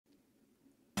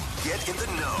Get in the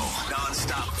know.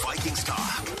 Non-stop Vikings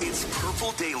talk. It's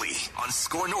Purple Daily on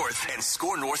Score North and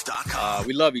ScoreNorth.com.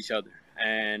 We love each other.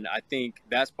 And I think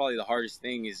that's probably the hardest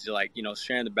thing is,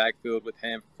 sharing the backfield with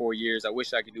him for 4 years. I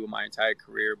wish I could do it my entire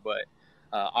career, but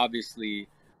obviously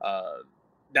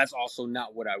that's also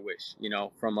not what I wish,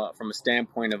 from a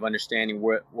standpoint of understanding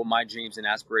what my dreams and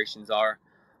aspirations are.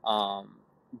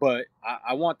 But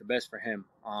I want the best for him,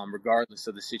 regardless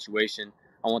of the situation.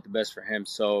 I want the best for him.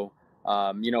 So,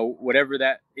 whatever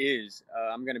that is,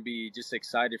 I'm going to be just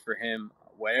excited for him,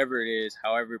 whatever it is,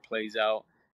 however it plays out.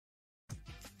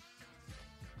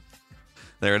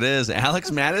 There it is. Alex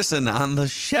Madison on the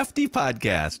Shefty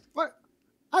podcast. What?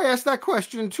 I asked that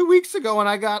question 2 weeks ago and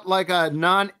I got like a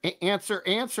non-answer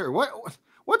answer.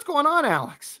 What's going on,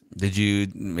 Alex?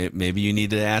 Maybe you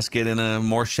need to ask it in a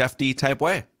more Shefty type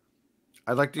way.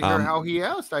 I'd like to hear how he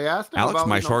asked. I asked him Alex, about,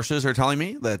 my sources are telling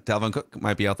me that Dalvin Cook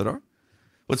might be out the door.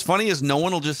 What's funny is no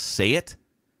one will just say it.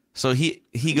 So he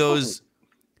goes,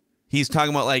 he's talking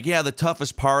about the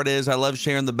toughest part is I love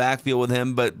sharing the backfield with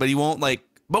him, but he won't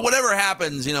but whatever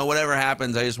happens, whatever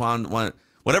happens, I just want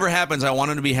whatever happens, I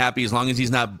want him to be happy as long as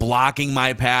he's not blocking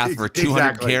my path for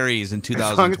 200 carries in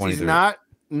 2023. As long as he's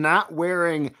not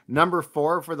wearing number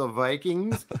 4 for the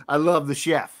Vikings. I love the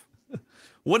chef.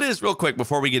 What is, real quick,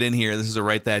 before we get in here, this is a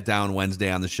Write That Down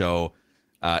Wednesday on the show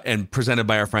and presented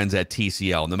by our friends at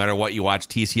TCL. No matter what you watch,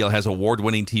 TCL has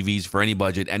award-winning TVs for any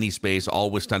budget, any space,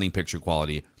 all with stunning picture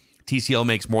quality. TCL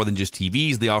makes more than just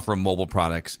TVs. They offer mobile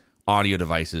products, audio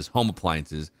devices, home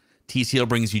appliances. TCL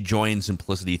brings you joy and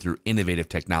simplicity through innovative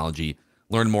technology.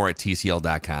 Learn more at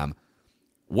TCL.com.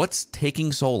 What's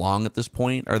taking so long at this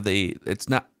point?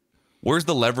 Where's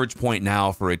the leverage point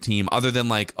now for a team other than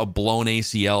a blown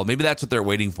ACL? Maybe that's what they're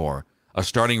waiting for. A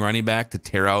starting running back to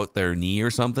tear out their knee or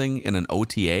something in an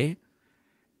OTA?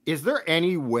 Is there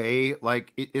any way,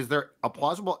 is there a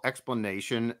plausible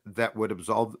explanation that would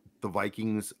absolve the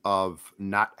Vikings of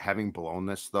not having blown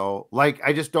this, though?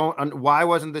 I just don't. Why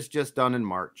wasn't this just done in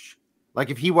March?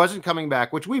 If he wasn't coming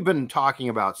back, which we've been talking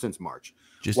about since March,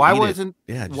 why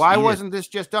wasn't this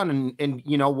just done? And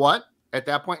you know what? At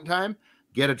that point in time,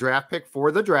 get a draft pick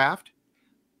for the draft.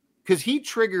 Because he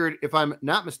triggered, if I'm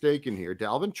not mistaken here,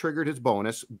 Dalvin triggered his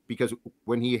bonus because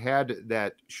when he had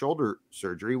that shoulder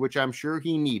surgery, which I'm sure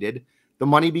he needed, the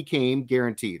money became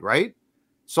guaranteed, right?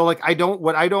 So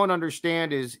what I don't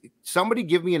understand is somebody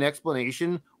give me an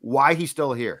explanation why he's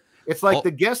still here. It's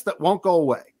the guest that won't go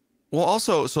away. Well,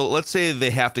 also, so let's say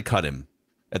they have to cut him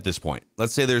at this point.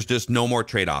 Let's say there's just no more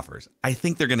trade offers. I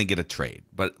think they're going to get a trade,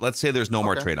 but let's say there's no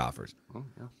more trade offers. Oh,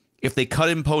 yeah. If they cut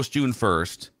him post June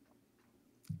 1st,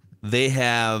 they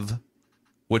have,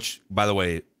 which, by the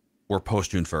way, we're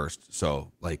post June 1st.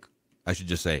 So, I should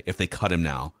just say, if they cut him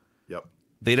now, yep,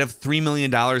 they'd have $3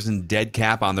 million in dead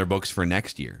cap on their books for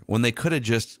next year when they could have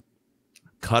just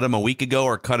cut him a week ago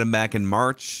or cut him back in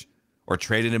March or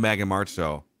traded him back in March.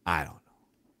 So, I don't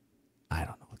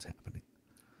know what's happening.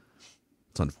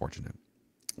 It's unfortunate.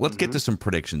 Let's get to some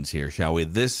predictions here, shall we?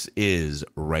 This is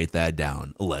Write That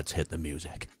Down. Let's hit the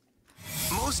music.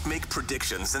 Most make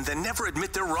predictions and then never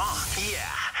admit they're wrong. Yeah,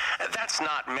 that's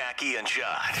not Mackie and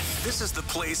Judd. This is the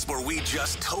place where we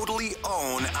just totally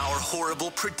own our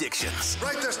horrible predictions.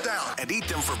 Write this down. And eat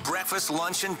them for breakfast,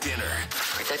 lunch, and dinner.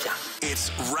 Write that down.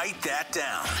 It's Write That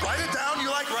Down. Write it down. You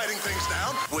like writing things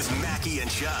down. With Mackie and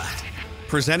Judd.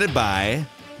 Presented by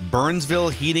Burnsville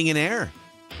Heating and Air.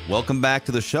 Welcome back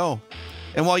to the show.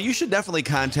 And while you should definitely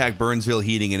contact Burnsville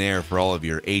Heating and Air for all of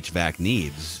your HVAC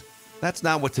needs, that's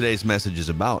not what today's message is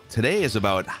about. Today is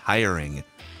about hiring.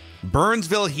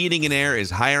 Burnsville Heating and Air is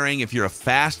hiring if you're a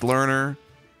fast learner.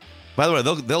 By the way,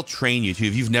 they'll train you too.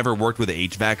 If you've never worked with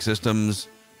HVAC systems,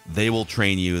 they will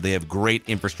train you. They have great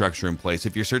infrastructure in place.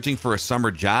 If you're searching for a summer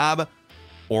job,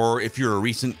 or if you're a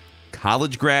recent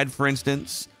college grad, for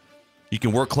instance, you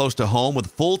can work close to home with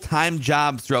full-time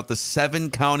jobs throughout the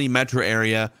 7-county metro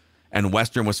area and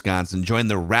western Wisconsin. Join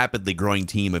the rapidly growing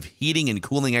team of heating and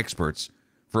cooling experts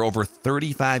for over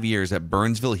 35 years at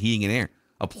Burnsville Heating and Air.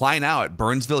 Apply now at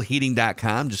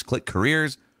burnsvilleheating.com. Just click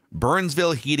careers.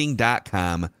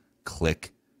 burnsvilleheating.com.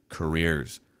 Click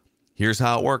careers. Here's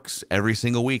how it works. Every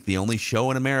single week, the only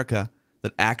show in America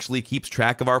that actually keeps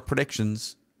track of our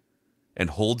predictions and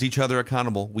holds each other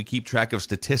accountable. We keep track of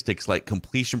statistics like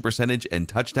completion percentage and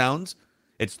touchdowns.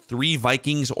 It's 3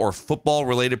 Vikings or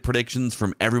football-related predictions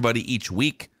from everybody each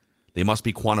week. They must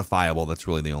be quantifiable. That's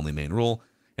really the only main rule.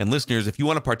 And listeners, if you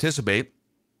want to participate,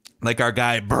 like our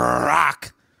guy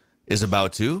Brock is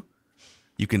about to,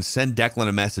 you can send Declan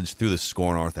a message through the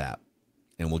Score North app,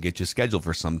 and we'll get you scheduled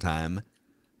for sometime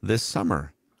this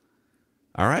summer.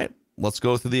 All right, let's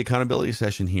go through the accountability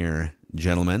session here.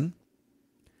 gentlemen.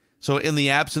 So in the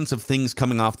absence of things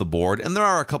coming off the board, and there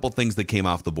are a couple things that came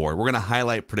off the board, we're going to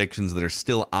highlight predictions that are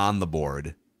still on the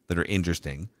board that are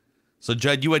interesting. So,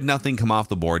 Judd, you had nothing come off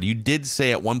the board. You did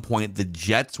say at one point the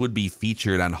Jets would be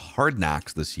featured on Hard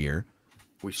Knocks this year.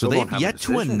 So they've yet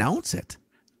to announce it.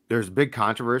 There's big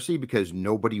controversy because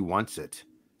nobody wants it.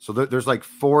 So there's like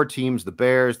 4 teams, the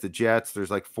Bears, the Jets.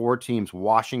 There's like 4 teams,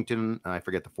 Washington, and I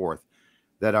forget the 4th,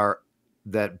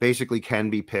 that basically can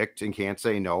be picked and can't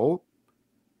say no.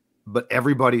 But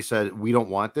everybody said, we don't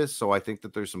want this. So I think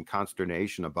that there's some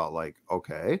consternation about like,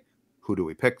 okay, who do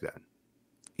we pick then?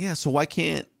 Yeah, so why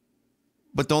can't,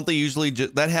 but don't they usually,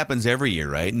 that happens every year,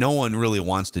 right? No one really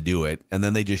wants to do it. And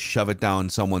then they just shove it down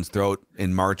someone's throat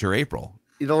in March or April.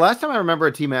 The last time I remember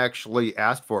a team actually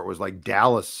asked for it was like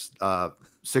Dallas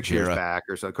 6 years back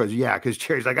or so. Because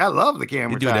Jerry's like, I love the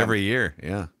camera. You do it every year.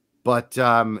 Yeah. But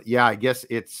I guess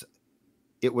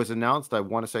it was announced, I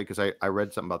want to say, because I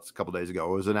read something about this a couple days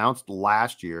ago. It was announced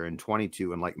last year in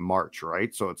 22 in like March,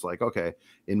 right? So it's like, okay,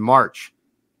 in March,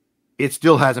 it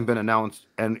still hasn't been announced,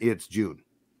 and it's June.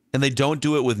 And they don't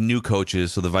do it with new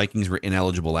coaches, so the Vikings were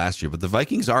ineligible last year. But the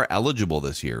Vikings are eligible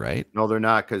this year, right? No, they're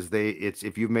not, because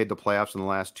if you've made the playoffs in the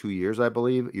last 2 years, I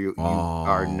believe, you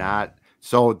are not.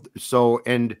 So,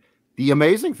 and the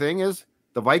amazing thing is,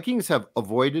 the Vikings have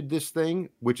avoided this thing,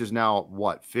 which is now,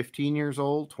 15 years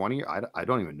old, 20? I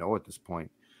don't even know at this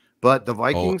point. But the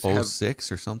Vikings have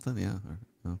 06 or something, yeah.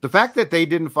 The fact that they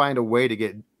didn't find a way to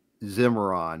get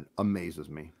Zimmer on amazes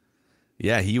me.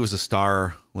 Yeah, he was a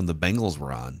star when the Bengals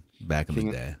were on back in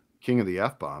the day. King of the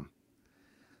F-bomb.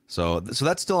 So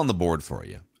that's still on the board for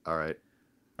you. All right.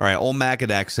 Old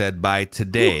Macadac said by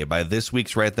today, by this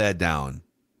week's Write That Down,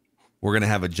 we're going to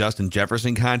have a Justin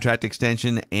Jefferson contract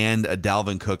extension and a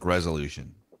Dalvin Cook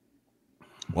resolution.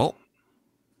 Well,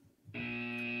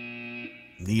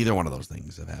 neither one of those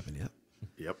things have happened yet.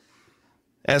 Yep.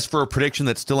 As for a prediction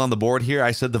that's still on the board here,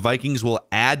 I said the Vikings will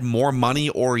add more money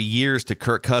or years to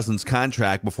Kirk Cousins'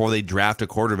 contract before they draft a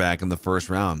quarterback in the first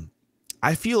round.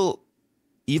 I feel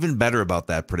even better about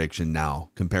that prediction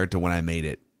now compared to when I made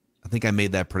it. I think I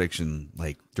made that prediction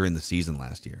like during the season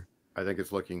last year. I think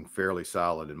it's looking fairly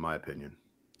solid in my opinion.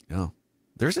 Yeah.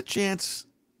 There's a chance.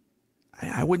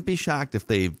 I wouldn't be shocked if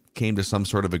they came to some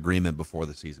sort of agreement before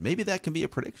the season. Maybe that can be a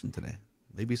prediction today.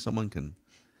 Maybe someone can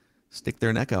stick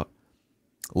their neck out.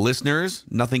 Listeners,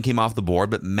 nothing came off the board,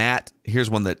 but Matt, here's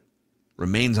one that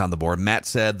remains on the board. Matt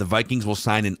said the Vikings will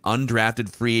sign an undrafted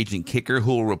free agent kicker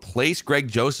who will replace Greg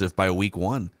Joseph by week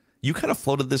 1. You kind of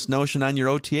floated this notion on your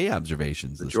OTA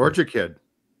observations. The Georgia kid.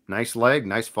 Nice leg,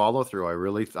 nice follow through.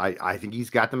 I think he's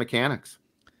got the mechanics.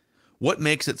 What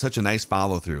makes it such a nice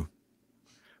follow through?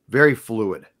 Very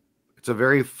fluid. It's a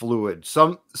very fluid.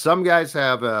 Some guys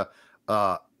have a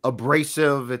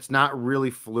abrasive. It's not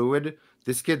really fluid.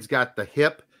 This kid's got the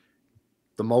hip,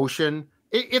 the motion.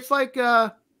 It's like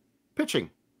pitching.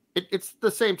 It's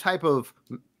the same type of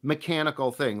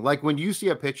mechanical thing. Like when you see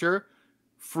a pitcher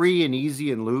free and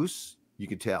easy and loose, you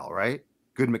can tell, right?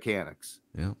 Good mechanics.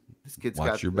 Yeah. This kid's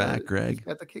Watch your back, Greg. He's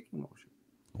got the kicking motion.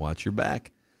 Watch your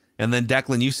back. And then,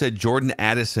 Declan, you said Jordan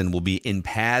Addison will be in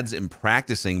pads and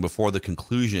practicing before the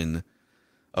conclusion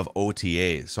of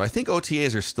OTAs. So I think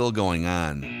OTAs are still going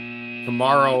on.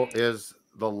 Tomorrow is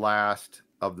the last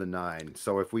of the 9.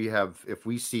 So if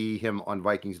we see him on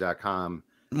Vikings.com,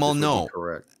 well, no,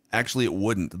 correct. Actually, it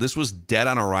wouldn't. This was dead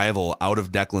on arrival out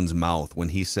of Declan's mouth when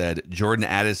he said Jordan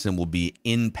Addison will be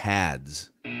in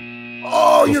pads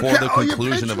before the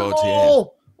conclusion of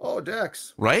OTA. Oh,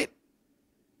 Dex. Right?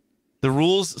 The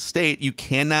rules state you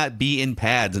cannot be in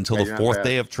pads until the 4th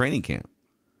day of training camp.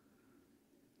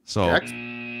 So, Dex?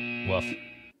 Woof.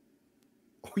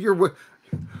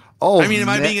 I mean, am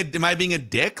I being a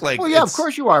dick? Like, well, yeah, of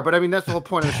course you are. But I mean, that's the whole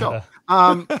point of the show.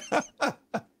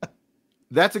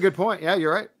 That's a good point. Yeah,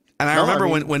 you're right. And I remember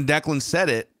when Declan said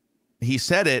it, he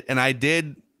said it, and I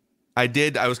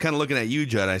was kind of looking at you,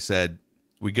 Judd. I said,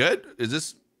 "We good? Is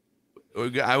this?"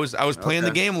 I was playing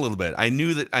the game a little bit. I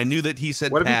knew that he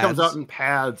said. What if pads. he comes out in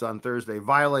pads on Thursday?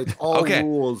 Violates all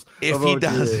rules. If he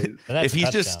does, if he's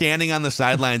just standing on the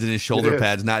sidelines in his shoulder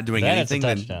pads, not doing anything,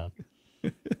 then.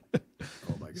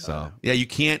 Oh my God. So yeah, you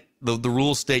can't. The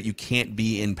rules state you can't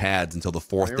be in pads until the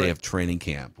 4th day of training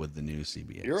camp with the new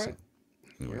CBA. You're right.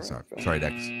 So, anyway, sorry,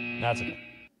 Dex. That's okay.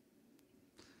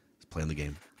 He's playing the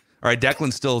game. All right,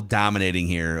 Declan's still dominating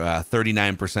here.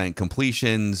 39%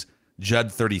 completions. Judd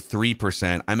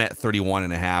 33%. I'm at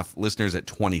 31.5. Listeners at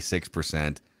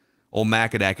 26%. Old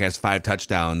Macadac has 5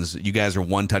 touchdowns. You guys are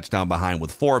 1 touchdown behind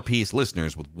with 4 apiece.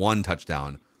 Listeners with 1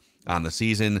 touchdown on the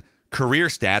season. Career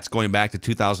stats going back to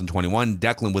 2021,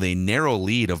 Declan with a narrow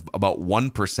lead of about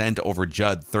 1% over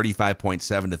Judd,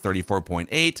 35.7 to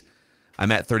 34.8.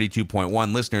 I'm at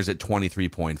 32.1. Listeners at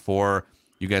 23.4.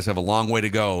 You guys have a long way to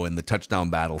go in the touchdown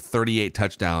battle. 38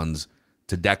 touchdowns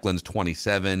to Declan's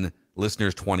 27.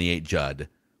 Listeners 28. Judd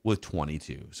with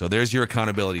 22. So there's your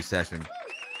accountability session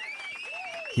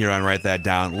here on Write That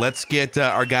Down. Let's get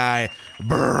our guy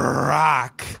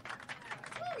Brock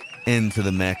into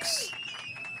the mix.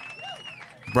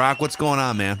 Brock, what's going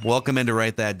on, man? Welcome into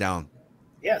Write That Down.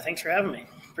 Yeah, thanks for having me.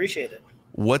 Appreciate it.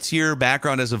 What's your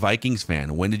background as a Vikings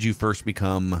fan? When did you first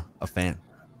become a fan?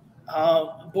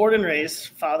 Born and raised.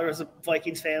 Father was a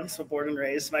Vikings fan, so born and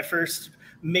raised. My first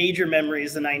major memory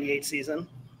is the 98 season.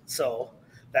 So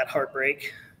that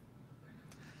heartbreak.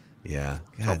 Yeah.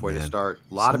 Tough way to start.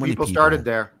 A lot of people started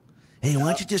there. Hey, why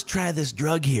don't you just try this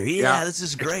drug here? Yeah, this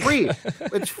is great. It's free.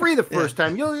 It's free the first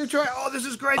time. You'll try. Oh, this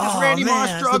is great. This Randy man,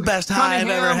 Moss drug. It's the best high I've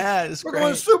ever had. It's We're great.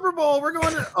 going to Super Bowl. We're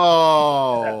going to.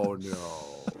 Oh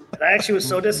no. And I actually was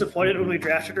so disappointed when we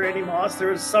drafted Randy Moss. There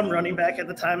was some running back at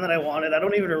the time that I wanted. I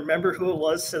don't even remember who it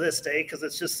was to this day because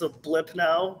it's just a blip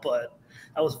now. But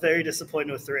I was very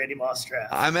disappointed with the Randy Moss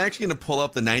draft. I'm actually going to pull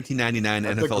up the 1999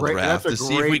 That's NFL draft to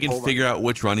see if we can pull-up. figure out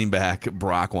which running back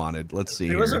Brock wanted. Let's see.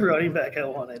 There was a running back I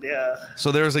wanted, yeah.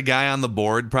 So there was a guy on the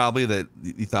board probably that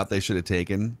you thought they should have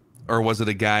taken, or was it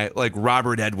a guy like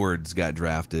Robert Edwards got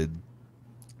drafted?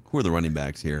 Who are the running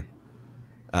backs here?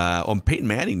 Peyton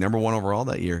Manning, number 1 overall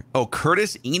that year. Oh,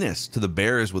 Curtis Enos to the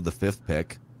Bears with the 5th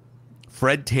pick.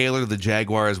 Fred Taylor to the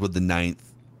Jaguars with the 9th.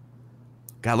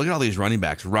 God, look at all these running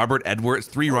backs. Robert Edwards,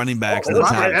 3 running backs in the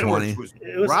top 20.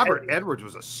 Robert Edwards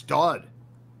was a stud.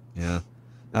 Yeah.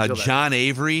 John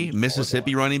Avery,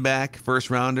 Mississippi running back,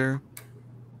 1st rounder.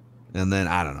 And then,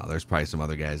 I don't know, there's probably some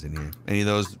other guys in here. Any of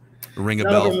those ring a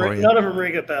bell for you? None of them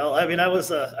ring a bell. I mean, I was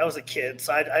a kid,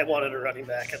 so I wanted a running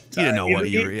back at the time. You didn't know what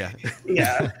you were, yeah.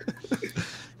 Yeah.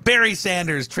 Barry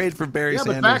Sanders, trade for Barry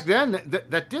Sanders. Yeah, but back then,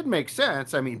 that did make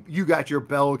sense. I mean, you got your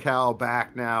bell cow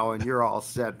back now, and you're all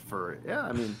set for it. Yeah,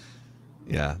 I mean.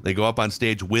 Yeah, they go up on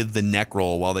stage with the neck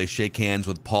roll while they shake hands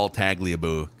with Paul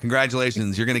Tagliabue.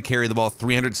 Congratulations, you're going to carry the ball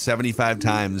 375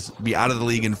 times, be out of the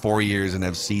league in 4 years, and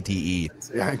have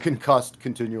CTE. Yeah, and concussed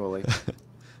continually.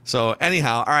 So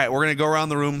anyhow, all right, we're going to go around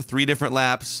the room, 3 different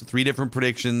laps, 3 different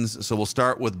predictions. So we'll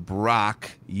start with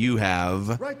Brock. You have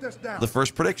the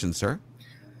first prediction, sir.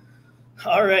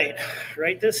 All right,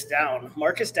 write this down.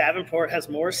 Marcus Davenport has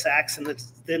more sacks than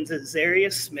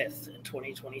Zarius Smith in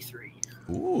 2023.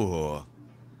 Ooh.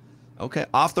 Okay.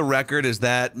 Off the record, is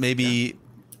that maybe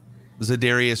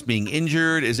Zadarius being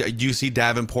injured? Do you see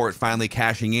Davenport finally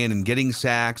cashing in and getting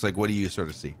sacks? Like, what do you sort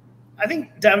of see? I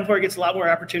think Davenport gets a lot more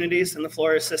opportunities in the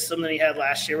Flores system than he had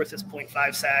last year with his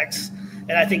 0.5 sacks.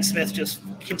 And I think Smith just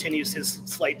continues his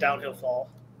slight downhill fall.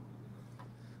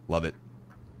 Love it.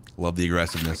 Love the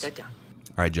aggressiveness.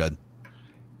 All right, Judd.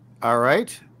 All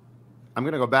right. I'm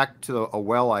going to go back to a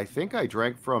well I think I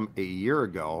drank from a year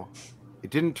ago. It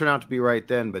didn't turn out to be right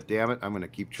then, but damn it, I'm going to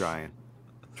keep trying.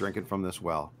 Drinking from this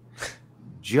well.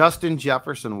 Justin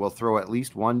Jefferson will throw at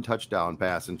least 1 touchdown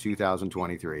pass in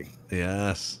 2023.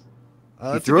 Yes.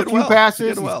 He threw a few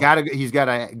passes. He's got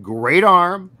a great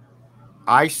arm.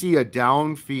 I see a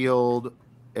downfield,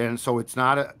 and so it's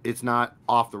not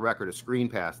off the record a screen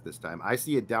pass this time. I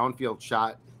see a downfield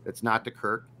shot that's not to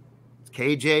Kirk. It's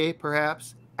KJ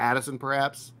perhaps, Addison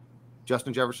perhaps.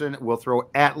 Justin Jefferson will throw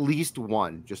at least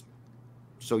 1. Just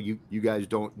so you guys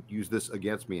don't use this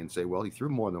against me and say, well, he threw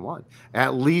more than 1.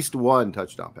 At least 1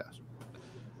 touchdown pass.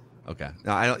 Okay.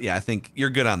 No, I think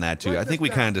you're good on that too. I think we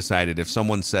kind of decided if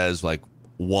someone says like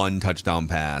 1 touchdown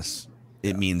pass,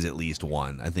 it means at least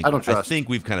 1. I think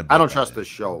we've kind of. I don't trust this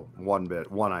show one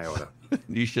bit, 1 iota.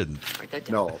 You shouldn't.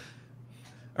 No. All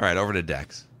right, over to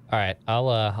Dex. All right,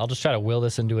 I'll just try to will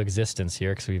this into existence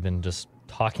here because we've been just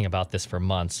talking about this for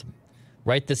months.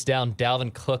 Write this down.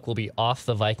 Dalvin Cook will be off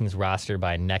the Vikings roster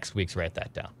by next week's Write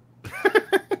That Down.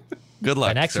 Good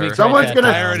luck, next sir. week's Someone's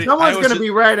gonna be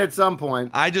right at some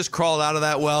point. I just crawled out of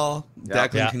that well. Yeah.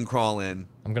 Declan can crawl in.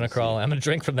 I'm gonna crawl. I'm gonna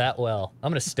drink from that well.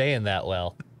 I'm gonna stay in that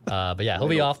well. But yeah, he'll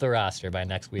be off the roster by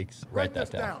next week's Write That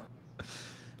Down.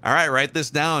 All right, write this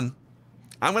down.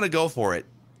 I'm gonna go for it.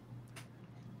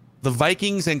 The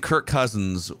Vikings and Kirk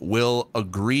Cousins will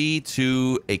agree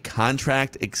to a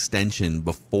contract extension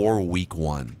before week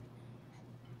 1.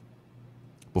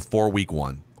 Before week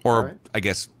 1, or right. I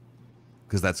guess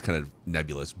because that's kind of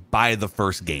nebulous. By the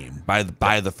first game, by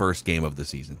the first game of the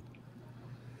season.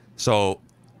 So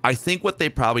I think what they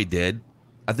probably did,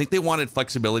 I think they wanted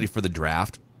flexibility for the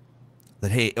draft. That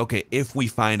hey, okay, if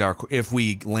we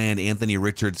land Anthony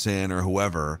Richardson or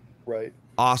whoever, right,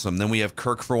 awesome. Then we have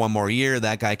Kirk for one more year.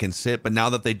 That guy can sit. But now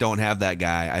that they don't have that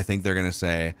guy, I think they're going to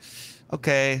say,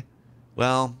 okay,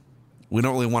 well, we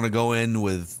don't really want to go in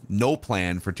with no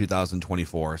plan for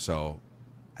 2024. So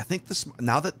I think this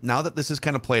now that this is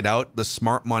kind of played out, the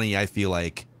smart money, I feel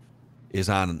like, is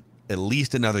on at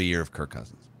least another year of Kirk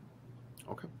Cousins.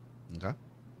 Okay.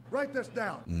 Write this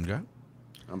down. Okay.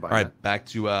 All right, back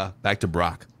to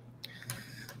Brock.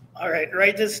 All right,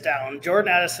 write this down.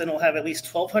 Jordan Addison will have at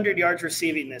least 1,200 yards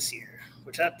receiving this year,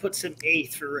 which that puts him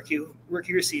 8th for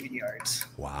rookie receiving yards.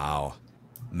 Wow,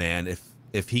 man!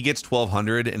 If he gets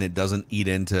 1,200 and it doesn't eat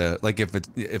into, like,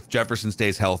 if Jefferson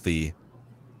stays healthy,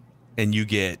 and you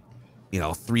get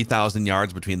 3,000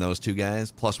 yards between those two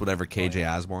guys, plus whatever KJ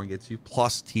Osborne gets you,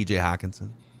 plus TJ Hockenson,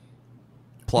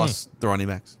 plus the running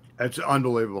backs. It's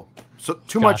unbelievable. So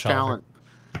too much talent.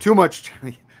 Too much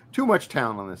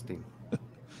talent on this team.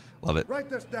 Love it. Write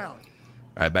this down.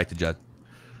 All right, back to Judd.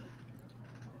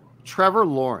 Trevor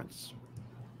Lawrence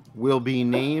will be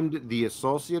named the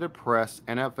Associated Press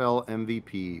NFL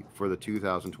MVP for the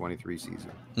 2023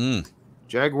 season.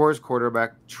 Jaguars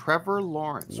quarterback Trevor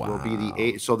Lawrence will be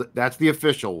the that's the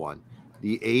official one,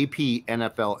 the AP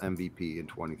NFL MVP in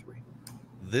 23.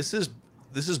 This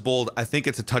is bold. I think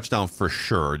it's a touchdown for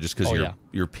sure, just because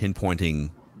you're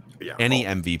pinpointing any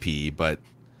MVP. But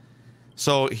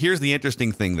so here's the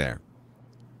interesting thing there: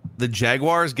 the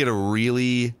Jaguars get a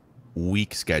really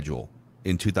weak schedule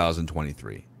in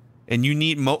 2023, and you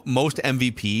need most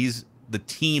MVPs. The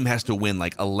team has to win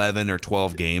like 11 or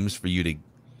 12 games for you to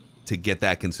get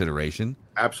that consideration.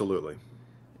 Absolutely.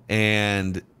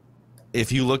 And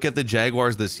if you look at the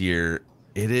Jaguars this year,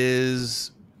 it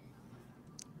is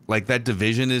like that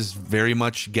division is very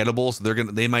much gettable.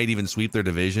 So they might even sweep their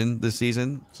division this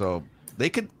season. So they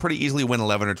could pretty easily win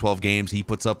 11 or 12 games. He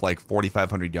puts up like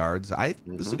 4,500 yards.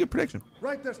 This is a good prediction.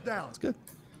 Write this down. It's good.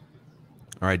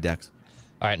 All right, Dex.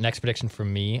 All right, next prediction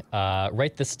from me.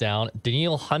 Write this down.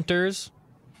 Danielle Hunter's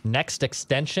next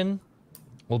extension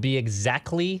will be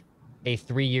exactly a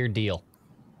 3-year deal.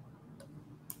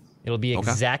 It'll be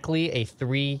exactly a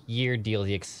 3-year deal.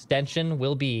 The extension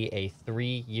will be a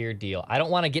 3-year deal. I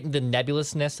don't want to get into the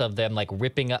nebulousness of them like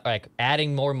ripping up, like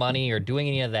adding more money or doing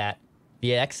any of that.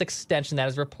 The extension that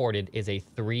is reported is a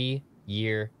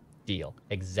 3-year deal.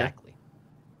 Exactly.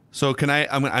 So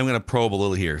I'm going to probe a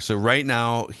little here. So right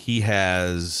now he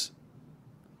has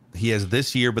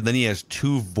this year, but then he has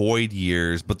 2 void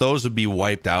years, but those would be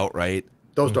wiped out, right?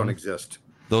 Those don't exist.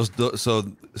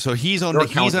 So he's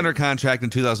under contract in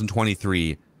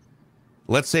 2023.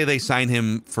 Let's say they sign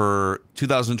him for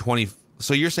 2020.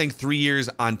 So you're saying 3 years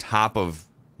on top of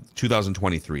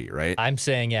 2023, right? I'm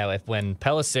saying, when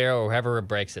Pelissero or whoever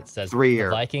breaks it says 3-year.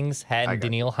 The Vikings and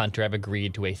Danielle Hunter have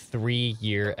agreed to a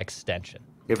 3-year extension.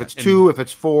 If it's 2, if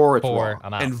it's 4, it's 4.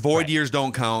 I'm out. And void years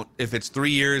don't count. If it's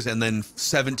 3 years and then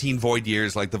 17 void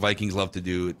years, like the Vikings love to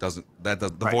do,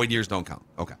 the void years don't count.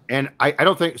 Okay. And I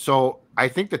don't think so. I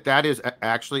think that is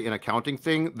actually an accounting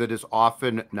thing that is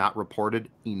often not reported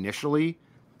initially.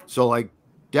 So like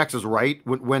Dex is right.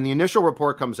 When the initial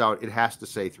report comes out, it has to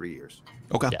say 3 years.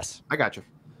 Okay. Yes. I got you.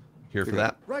 Here for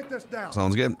that. Write this down.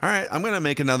 Sounds good. All right. I'm going to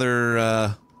make another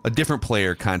a different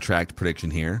player contract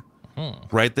prediction here.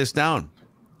 Write this down.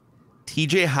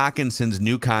 TJ Hockenson's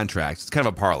new contract. It's kind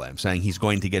of a parlay. I'm saying he's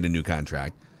going to get a new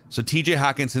contract. So TJ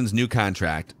Hockenson's new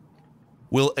contract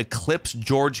will eclipse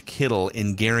George Kittle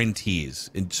in guarantees.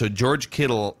 And so George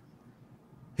Kittle,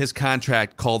 his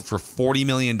contract called for $40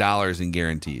 million in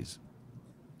guarantees.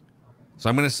 So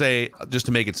I'm going to say, just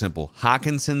to make it simple,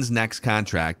 Hockenson's next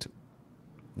contract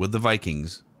with the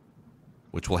Vikings,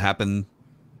 which will happen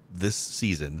this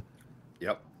season.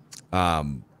 Yep.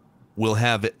 Will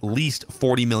have at least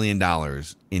 $40 million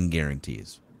in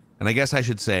guarantees. And I guess I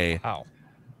should say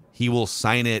he will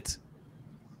sign it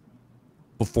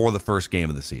before the first game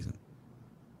of the season.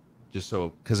 Just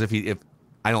so, because if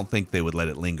I don't think they would let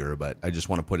it linger, but I just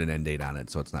want to put an end date on it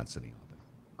so it's not sitting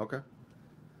out there. Okay.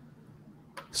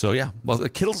 So yeah, well,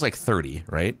 Kittle's like 30,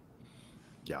 right?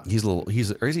 Yeah.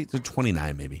 Or is he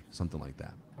 29 maybe, something like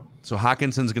that. So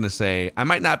Hockenson's going to say, I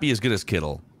might not be as good as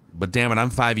Kittle, but damn it, I'm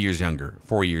 4 years younger.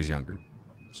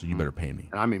 So you better pay me.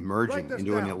 And I'm emerging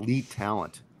into an elite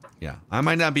talent. Yeah. I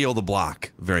might not be able to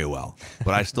block very well,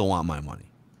 but I still want my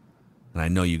money. And I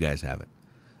know you guys have it.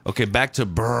 Okay, back to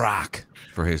Brock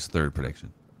for his third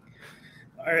prediction.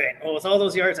 All right. Well, with all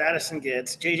those yards Addison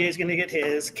gets, JJ's going to get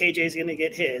his, KJ's going to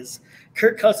get his.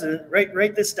 Kirk Cousins,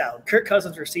 write this down. Kirk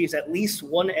Cousins receives at least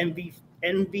one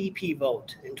MVP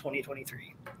vote in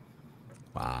 2023.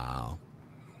 Wow.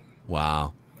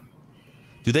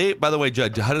 Do they, by the way,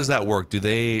 Judd, how does that work? Do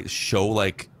they show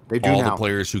like They do all now. the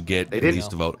players who get They at didn't.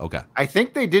 least a vote. Okay. I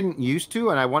think they didn't used to,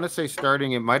 and I want to say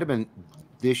starting, it might have been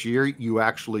this year, you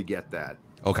actually get that.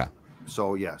 Okay.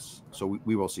 So, yes. So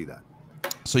we will see that.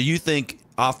 So you think,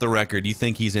 off the record, you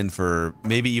think he's in for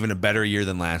maybe even a better year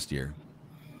than last year?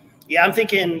 Yeah, I'm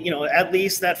thinking, at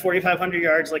least that 4,500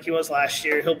 yards like he was last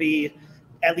year. He'll be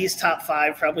at least top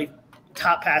 5, probably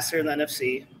top passer in the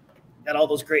NFC. Got all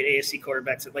those great AFC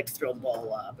quarterbacks that like to throw the ball a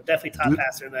lot, but definitely top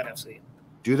passer in the NFC.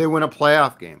 Do they win a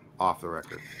playoff game off the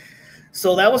record?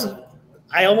 So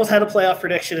I almost had a playoff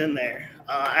prediction in there.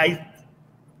 I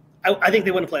think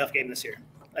they win a playoff game this year.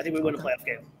 I think we win a playoff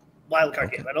game, wild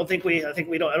card game. I think we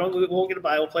won't get a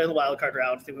bye. We'll play the wild card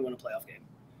round. I think we win a playoff game.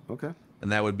 Okay.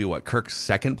 And that would be what, Kirk's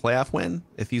second playoff win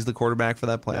if he's the quarterback for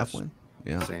that playoff win?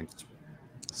 Yeah.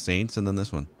 Saints, and then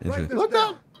this one. Look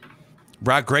out.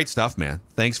 Brock, great stuff, man.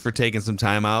 Thanks for taking some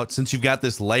time out. Since you've got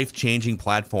this life-changing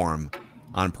platform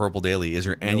on Purple Daily, is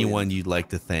there anyone you'd like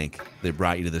to thank that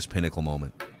brought you to this pinnacle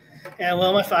moment? Yeah,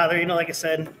 well, my father, like I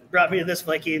said, brought me to this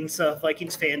Vikings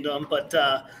fandom. But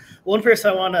one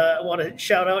person I want to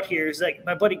shout out here is like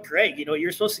my buddy Greg.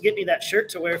 You're supposed to get me that shirt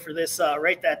to wear for this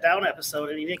Write That Down episode,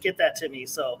 and he didn't get that to me.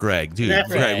 So Greg, dude,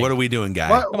 Greg, what are we doing, guy?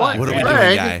 What are we doing,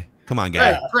 guy? Come on,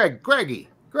 guy.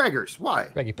 Gregers, why?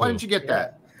 Why didn't you get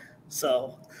that?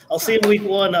 So I'll see him week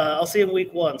 1. I'll see him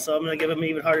week 1. So I'm going to give him an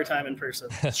even harder time in person.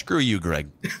 Screw you, Greg.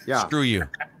 Yeah. Screw you.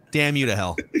 Damn you to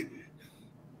hell.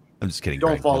 I'm just kidding.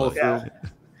 Don't Greg. follow through. Yeah.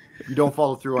 You don't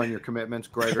follow through on your commitments,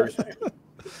 Gregers.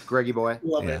 Greggy boy.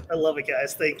 Love it. I love it,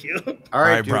 guys. Thank you. All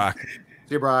right, Brock. See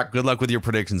you, Brock. Good luck with your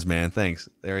predictions, man. Thanks.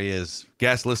 There he is.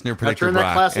 Guest listener predictor turn that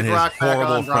Brock classic and his rock back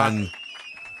horrible on, Brock. friend.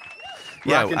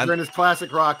 Brock can turn his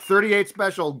classic rock 38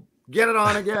 special. Get it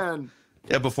on again.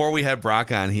 Yeah, before we had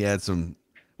Brock on, he had some.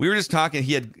 We were just talking.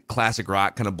 He had classic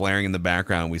rock kind of blaring in the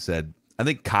background. We said, I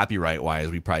think copyright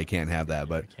wise, we probably can't have that,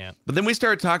 but then we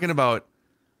started talking about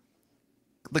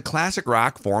the classic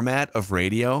rock format of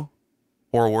radio,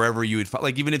 or wherever you would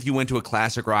like, even if you went to a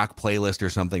classic rock playlist or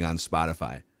something on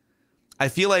Spotify. I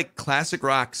feel like classic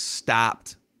rock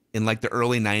stopped in like the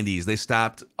early 90s. They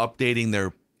stopped updating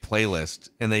their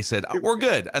playlist, and they said, we're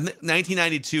good. And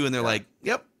 1992, and they're like,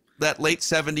 yep, that late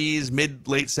 70s,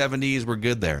 mid-late 70s, we're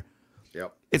good there.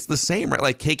 Yep. It's the same, right?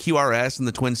 Like KQRS in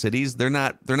the Twin Cities, they're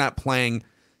not playing,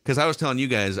 because I was telling you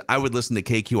guys, I would listen to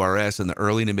KQRS in the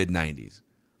early to mid 90s,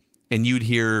 and you'd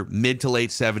hear mid to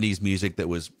late 70s music that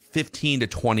was 15 to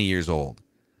 20 years old.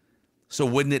 So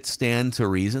wouldn't it stand to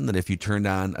reason that if you turned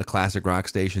on a classic rock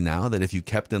station now, that if you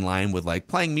kept in line with like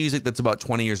playing music that's about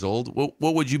 20 years old, what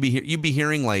would you be hearing? You'd be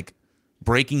hearing like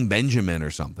Breaking Benjamin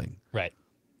or something. Right.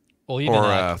 Well, even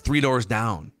or Three Doors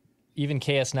Down. Even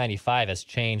KS95 has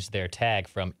changed their tag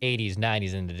from 80s,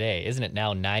 90s, and today. Isn't it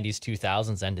now 90s,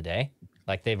 2000s, and today?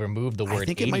 Like they've removed the word 80s, I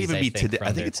think it might even be today.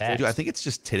 I think it's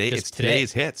just today. It's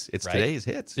today's hits. It's today's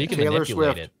hits. So you can Taylor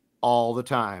manipulate Swift it all the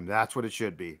time. That's what it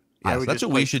should be. Yes, that's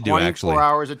what we should do, actually. 24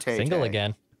 hours a day. Single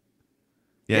again.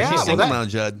 Yeah, she's single now,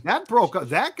 Judd. That broke up.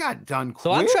 That got done quick.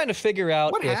 So I'm trying to figure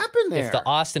out what happened there. If the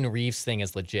Austin Reeves thing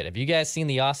is legit. Have you guys seen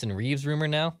the Austin Reeves rumor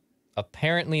now?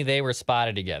 Apparently they were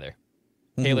spotted together.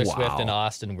 Taylor Swift and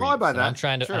Austin Reeves. I buy that. I'm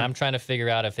trying to figure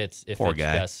out if it's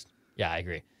just. Yeah, I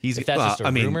agree. If that's just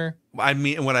a rumor. I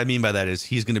mean, what I mean by that is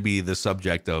he's going to be the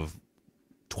subject of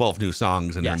 12 new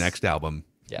songs in her next album.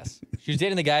 Yes, she was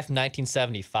dating the guy from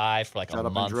 1975 for like Shut a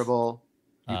up month. And dribble.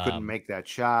 You couldn't make that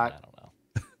shot. I don't know.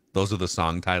 Those are the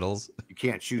song titles. You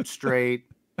can't shoot straight.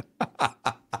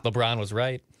 LeBron was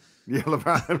right. Yeah,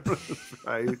 LeBron was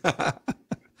right.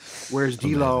 Where's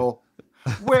D-Lo?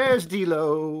 Where's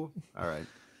D-Lo? All right.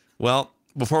 Well,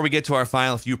 before we get to our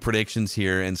final few predictions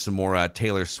here and some more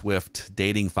Taylor Swift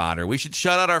dating fodder, we should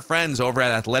shout out our friends over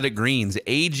at Athletic Greens.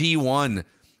 AG1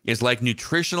 is like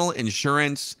nutritional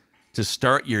insurance to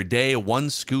start your day. One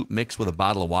scoop mixed with a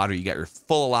bottle of water. You got your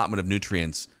full allotment of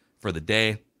nutrients for the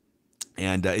day.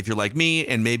 And if you're like me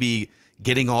and maybe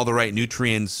getting all the right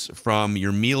nutrients from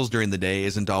your meals during the day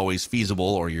isn't always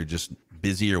feasible, or you're just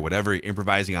busy or whatever,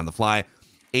 improvising on the fly,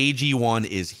 AG1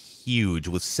 is huge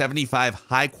with 75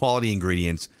 high-quality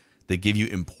ingredients that give you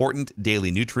important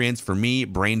daily nutrients. For me,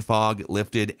 brain fog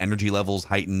lifted, energy levels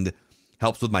heightened,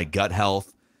 helps with my gut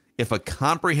health. If a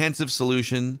comprehensive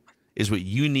solution is what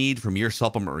you need from your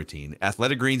supplement routine,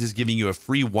 Athletic Greens is giving you a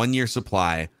free 1-year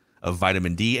supply of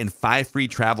vitamin D and 5 free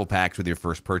travel packs with your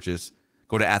first purchase.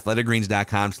 Go to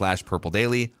athleticgreens.com/purple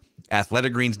daily,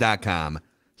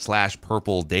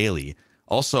 athleticgreens.com/purple daily.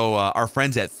 Also, our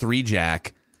friends at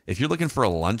 3Jack, if you're looking for a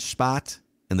lunch spot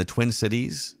in the Twin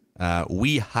Cities,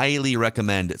 we highly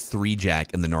recommend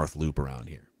 3Jack in the North Loop around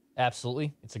here.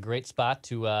 Absolutely. It's a great spot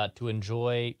to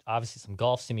enjoy, obviously, some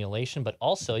golf simulation, but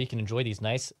also you can enjoy these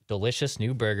nice, delicious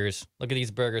new burgers. Look at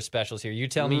these burger specials here. You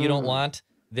tell me you don't want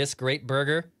this great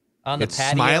burger on the It's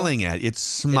patio? smiling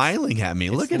at me.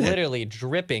 Look at It's it. literally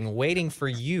dripping, waiting for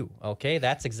you. Okay,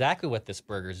 that's exactly what this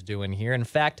burger's doing here. In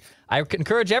fact, I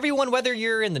encourage everyone, whether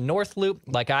you're in the North Loop,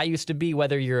 like I used to be,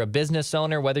 whether you're a business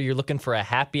owner, whether you're looking for a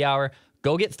happy hour,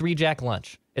 go get 3 Jack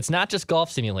lunch. It's not just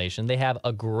golf simulation. They have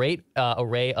a great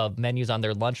array of menus on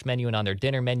their lunch menu and on their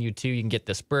dinner menu too. You can get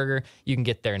this burger. You can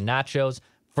get their nachos.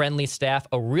 Friendly staff,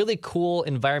 a really cool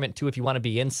environment too if you want to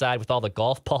be inside with all the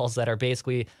golf balls that are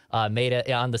basically made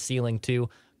on the ceiling too.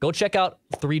 Go check out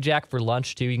 3Jack for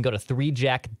lunch too. You can go to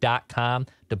 3jack.com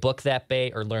to book that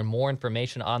bay or learn more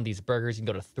information on these burgers. You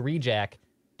can go to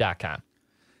 3jack.com.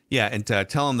 Yeah, and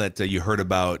tell them that you heard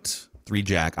about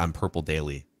 3Jack on Purple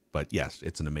Daily. But yes,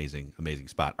 it's an amazing, amazing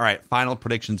spot. All right, final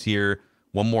predictions here.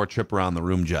 One more trip around the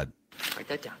room, Judd. Write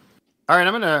that down. All right,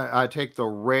 I'm going to take the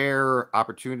rare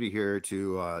opportunity here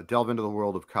to delve into the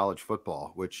world of college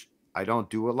football, which I don't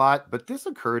do a lot, but this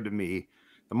occurred to me.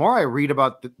 The more I read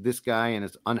about this guy and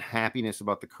his unhappiness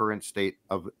about the current state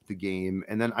of the game,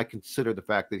 and then I consider the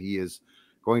fact that he is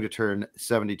going to turn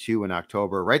 72 in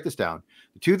October. Write this down.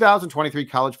 The 2023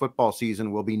 college football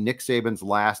season will be Nick Saban's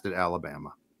last at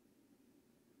Alabama.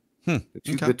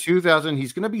 He's going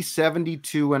to be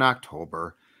 72 in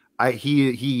October.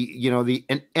 The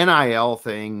NIL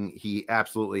thing, he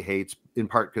absolutely hates, in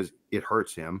part because it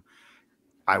hurts him.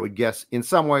 I would guess in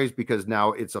some ways because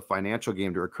now it's a financial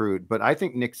game to recruit. But I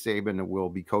think Nick Saban will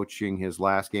be coaching his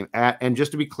last game and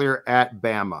just to be clear, at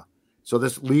Bama. So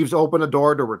this leaves open a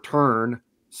door to return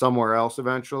somewhere else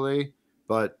eventually.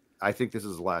 But I think this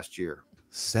is the last year.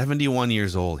 71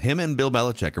 years old. Him and Bill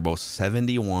Belichick are both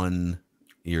 71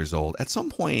 years old. At some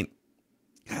point,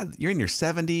 God, you're in your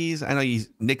 70s. I know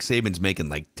Nick Saban's making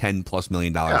like $10+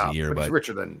 million a year, but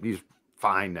he's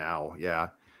fine now. Yeah.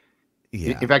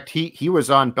 In fact, he was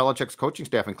on Belichick's coaching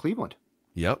staff in Cleveland.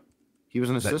 Yep. He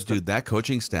was an assistant. That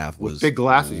coaching staff was with big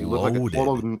glasses. He loaded. looked like a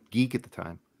total geek at the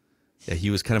time. Yeah, he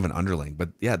was kind of an underling. But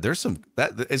yeah, there's some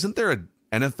isn't there a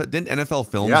NFL, didn't NFL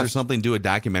Films or something do a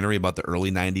documentary about the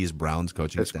early 90s Browns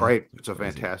coaching staff? It's great. It's a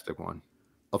fantastic one.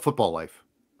 A Football Life.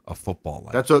 A Football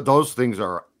Life. Those things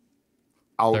are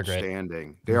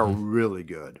outstanding. They are really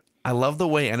good. I love the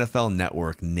way NFL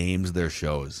Network names their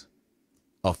shows.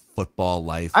 A Football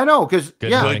Life. I know, because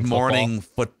Good Morning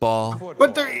Football.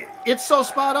 But it's so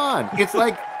spot on. It's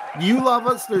like, you love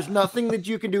us. There's nothing that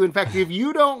you can do. In fact, if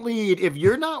you don't lead, if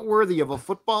you're not worthy of a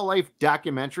Football Life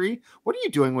documentary, what are you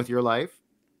doing with your life?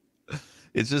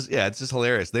 It's just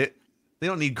hilarious. They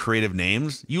don't need creative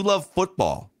names. You love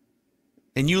football.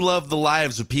 And you love the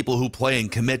lives of people who play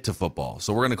and commit to football.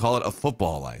 So we're going to call it A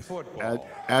Football Life.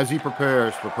 As he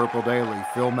prepares for Purple Daily,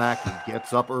 Phil Mackey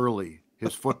gets up early.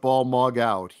 His football mug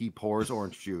out. He pours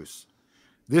orange juice.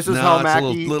 This is how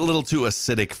Mackey... It's a little too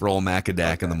acidic for old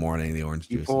Macadac in the morning, the orange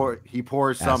juice. He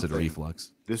pours acid something.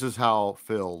 reflux. This is how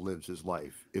Phil lives his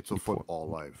life. It's a football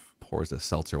life. Pours the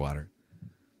seltzer water.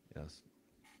 Yes.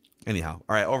 Anyhow.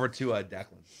 All right, over to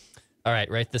Declan. All right,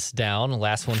 write this down.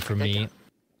 Last one for me.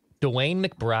 Dwayne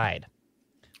McBride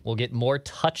will get more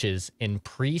touches in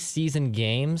preseason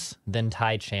games than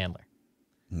Ty Chandler.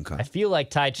 Okay. I feel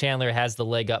like Ty Chandler has the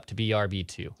leg up to be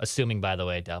RB2, assuming, by the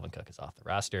way, Dalvin Cook is off the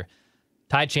roster.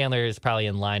 Ty Chandler is probably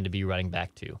in line to be running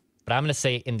back 2. But I'm going to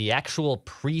say in the actual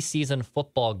preseason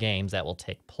football games that will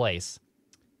take place,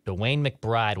 Dwayne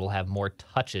McBride will have more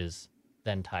touches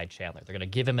than Ty Chandler. They're going to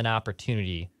give him an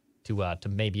opportunity to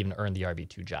maybe even earn the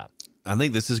RB2 job. I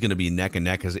think this is going to be neck and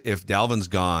neck because if Dalvin's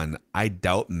gone, I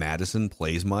doubt Madison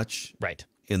plays much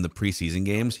in the preseason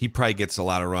games. He probably gets a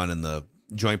lot of run in the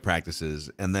joint practices.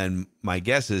 And then my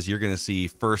guess is you're going to see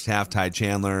first half Ty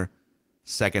Chandler,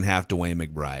 second half Dwayne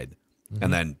McBride. Mm-hmm.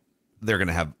 And then they're going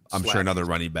to have, I'm sure, another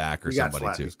running back or somebody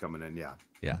too. Coming in, yeah.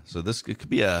 Yeah. So it could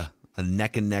be a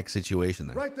neck and neck situation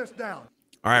there. Write this down.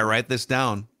 All right, write this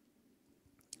down.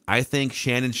 I think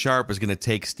Shannon Sharp is going to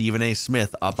take Stephen A.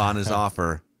 Smith up on his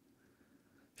offer.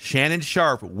 Shannon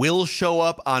Sharp will show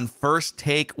up on First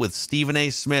Take with Stephen A.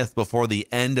 Smith before the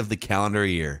end of the calendar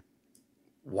year.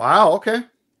 Wow, okay.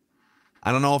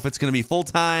 I don't know if it's going to be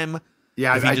full-time.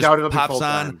 Yeah, I doubt it'll be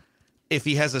full-time. On. If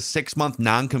he has a 6-month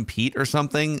non-compete or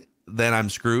something, then I'm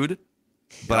screwed.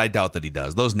 But I doubt that he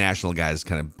does. Those national guys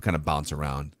kind of bounce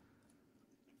around.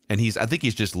 And I think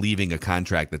he's just leaving a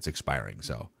contract that's expiring.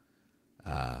 So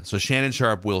Shannon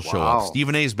Sharp will show up.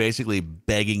 Stephen A. is basically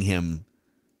begging him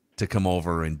to come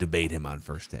over and debate him on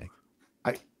First Take.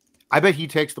 I bet he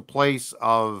takes the place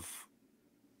of,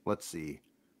 let's see,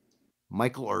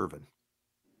 Michael Irvin.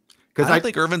 Because I don't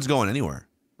think Irvin's going anywhere.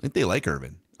 I think they like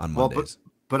Irvin on Well, Mondays.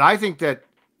 but I think that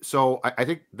I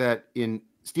think that in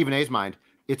Stephen A's mind,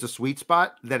 it's a sweet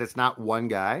spot that it's not one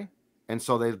guy. And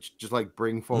so they just like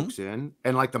bring folks in,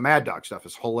 and like the Mad Dog stuff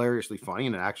is hilariously funny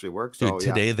and it actually works. Dude, So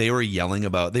today they were yelling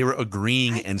about, they were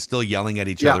agreeing and still yelling at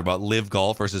each other about Live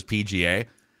Golf versus PGA.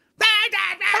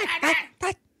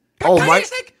 Oh,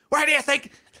 Where do you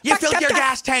think you filled your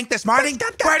gas tank this morning?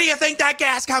 Where do you think that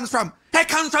gas comes from? It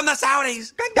comes from the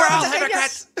Saudis. We're all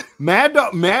hypocrites.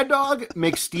 Mad Dog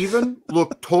makes Steven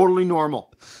look totally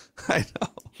normal. I know.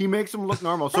 He makes him look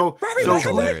normal. So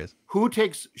hilarious. Who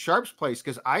takes Sharp's place?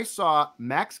 Because I saw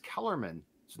Max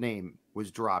Kellerman's name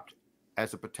was dropped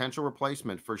as a potential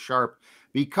replacement for Sharp,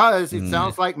 because it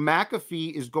sounds like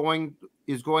McAfee is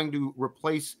going to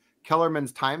replace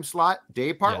Kellerman's time slot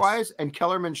day part wise, and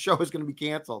Kellerman's show is going to be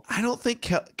canceled. I don't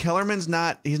think Kellerman's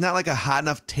he's not like a hot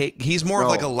enough take. He's more of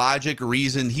like a logic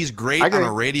reason. He's great on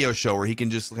a radio show where he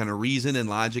can just kind of reason and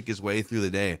logic his way through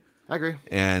the day. I agree.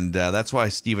 And that's why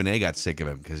Stephen A got sick of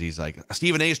him, because he's like,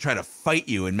 Stephen A is trying to fight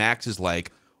you, and Max is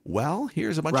like, well,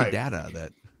 here's a bunch of data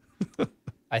that.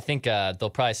 I think they'll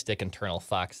probably stick internal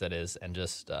Fox, that is, and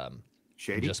just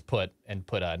Shady? just put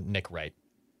Nick Wright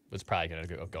was probably going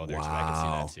to go there. So I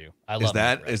can see that too. I love is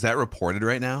that Nick Wright. Is that reported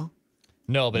right now?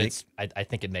 No, but I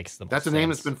think it makes the most That's a name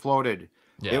that's been floated.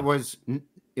 Yeah. It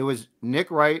was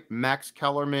Nick Wright, Max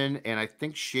Kellerman, and I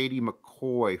think Shady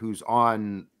McCoy, who's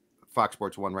on Fox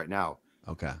Sports 1 right now.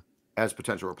 Okay. As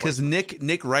potential replacement. Because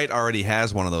Nick Wright already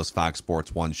has one of those Fox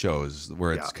Sports 1 shows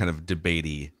where it's kind of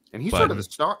debatey. And he's sort of the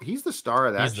star. He's the star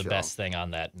of that show. He's the best thing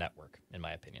on that network, in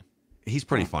my opinion. He's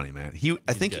pretty funny, man.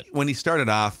 I think when he started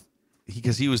off,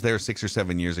 because he was there 6 or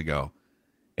 7 years ago,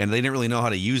 and they didn't really know how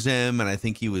to use him, and I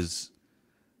think he was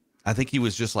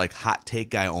just like hot take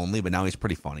guy only, but now he's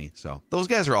pretty funny. So those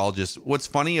guys are all just, what's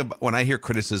funny about when I hear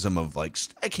criticism of like,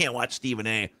 I can't watch Stephen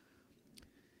A.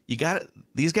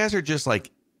 These guys are just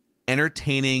like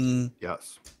entertaining.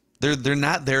 Yes. They're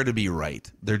not there to be right.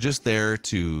 They're just there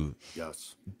to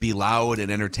be loud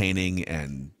and entertaining,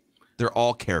 and they're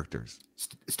all characters.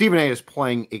 Stephen A is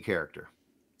playing a character.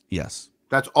 Yes.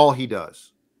 That's all he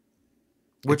does.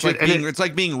 It's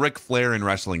like being Ric Flair in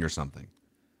wrestling or something.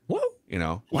 Whoa. You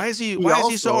know, why is he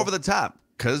so over the top?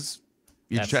 Because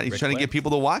he's trying to get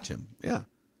people to watch him. Yeah.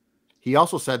 He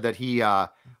also said that he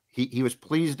was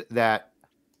pleased that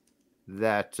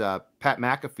Pat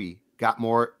McAfee got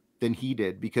more than he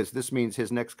did, because this means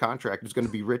his next contract is going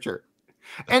to be richer.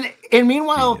 And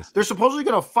meanwhile, they're supposedly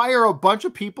going to fire a bunch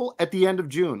of people at the end of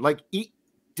June. Like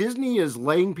Disney is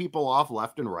laying people off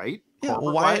left and right. Yeah,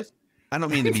 well, why? I don't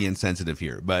mean to be insensitive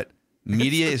here, but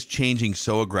media is changing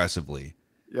so aggressively.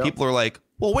 Yep. People are like,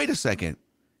 well, wait a second.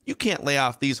 You can't lay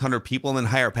off these 100 people and then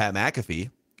hire Pat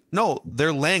McAfee. No,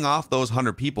 they're laying off those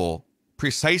 100 people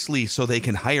precisely so they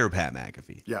can hire Pat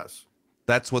McAfee. Yes.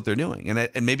 That's what they're doing.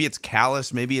 And maybe it's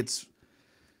callous. Maybe it's,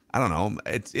 I don't know.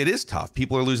 It is tough.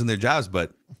 People are losing their jobs,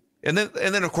 but, and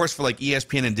then of course for like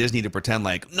ESPN and Disney to pretend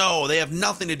like, no, they have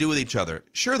nothing to do with each other.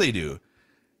 Sure they do.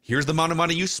 Here's the amount of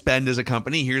money you spend as a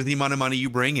company. Here's the amount of money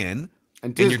you bring in.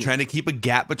 And you're trying to keep a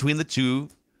gap between the two.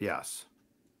 Yes.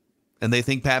 And they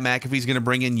think Pat McAfee's going to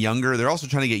bring in younger. They're also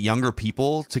trying to get younger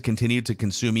people to continue to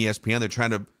consume ESPN. They're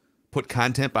trying to put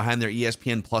content behind their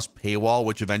ESPN Plus paywall,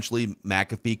 which eventually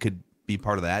McAfee could be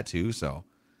part of that too. So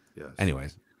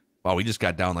anyways, wow, we just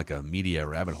got down like a media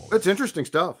rabbit hole. It's interesting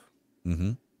stuff.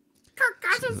 Mm-hmm. Kirk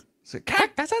Cousins.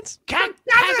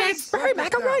 Barry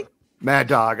McElroy. Mad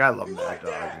Dog. I love Mad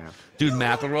Dog, man. Dude,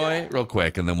 McElroy, real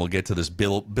quick, and then we'll get to this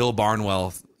Bill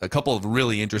Barnwell. A couple of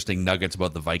really interesting nuggets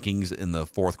about the Vikings in the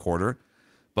fourth quarter.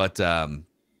 But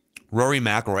Rory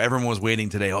McIlroy, everyone was waiting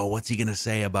today. Oh, what's he going to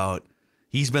say about,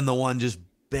 he's been the one just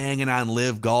banging on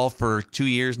Live Golf for 2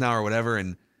 years now or whatever.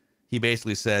 And he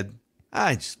basically said,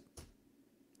 I'm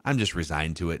just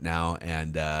resigned to it now.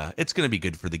 And it's going to be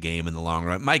good for the game in the long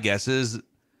run. My guess is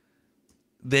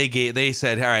they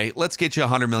said, all right, let's get you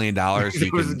 $100 million.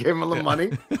 You can give him a little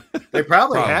money. They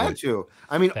probably had to.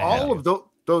 I mean, all of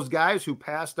those guys who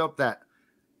passed up that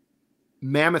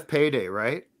mammoth payday,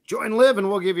 right? Join Live and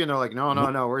we'll give you. And they're like,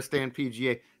 no, we're staying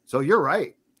PGA. So you're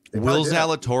right. Will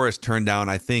Zalatoris turned down,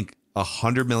 I think,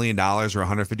 $100 million or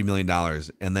 $150 million,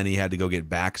 and then he had to go get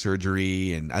back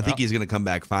surgery. And I think he's going to come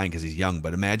back fine because he's young.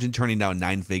 But imagine turning down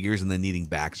 9 figures and then needing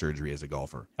back surgery as a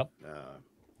golfer.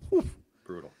 Yep.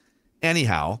 Brutal.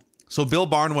 Anyhow, so Bill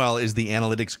Barnwell is the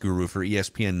analytics guru for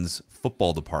ESPN's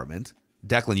football department.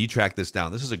 Declan, you track this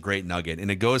down. This is a great nugget, and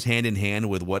it goes hand in hand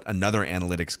with what another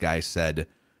analytics guy said.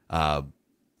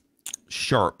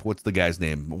 Sharp, what's the guy's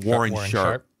name? Warren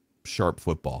Sharp. Sharp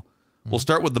football. We'll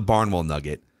start with the Barnwell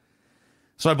nugget.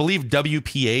 So I believe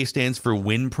WPA stands for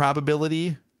win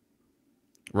probability.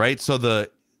 right? So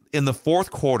in the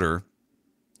fourth quarter,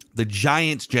 the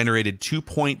Giants generated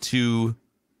 2.2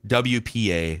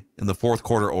 WPA in the fourth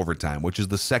quarter overtime, which is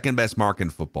the second best mark in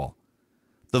football.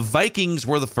 The Vikings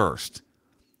were the first.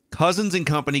 Cousins and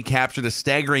company captured a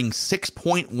staggering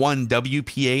 6.1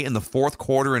 WPA in the fourth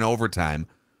quarter in overtime,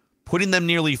 putting them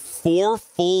nearly 4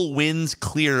 full wins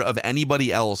clear of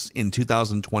anybody else in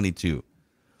 2022.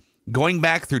 Going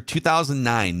back through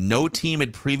 2009, no team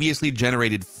had previously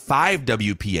generated 5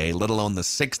 WPA, let alone the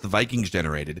 6 the Vikings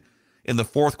generated, in the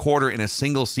fourth quarter in a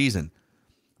single season.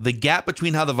 The gap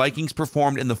between how the Vikings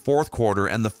performed in the fourth quarter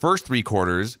and the first 3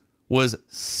 quarters was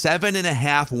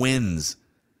 7.5 wins.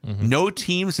 No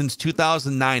team since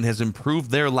 2009 has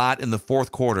improved their lot in the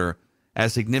fourth quarter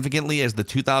as significantly as the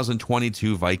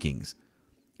 2022 Vikings.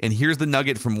 And here's the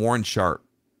nugget from Warren Sharp.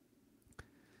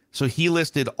 So he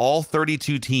listed all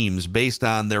 32 teams based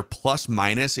on their plus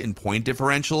minus in point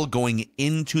differential going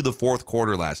into the fourth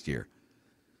quarter last year.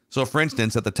 So for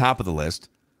instance, at the top of the list,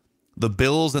 the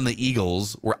Bills and the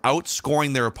Eagles were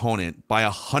outscoring their opponent by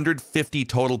 150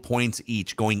 total points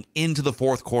each going into the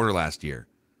fourth quarter last year.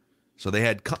 So they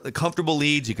had comfortable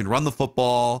leads. You can run the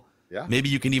football. Yeah. Maybe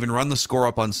you can even run the score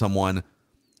up on someone.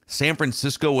 San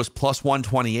Francisco was plus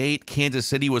 128. Kansas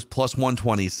City was plus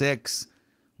 126.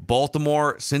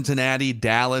 Baltimore, Cincinnati,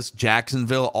 Dallas,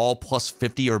 Jacksonville, all plus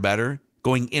 50 or better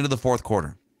going into the fourth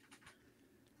quarter.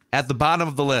 At the bottom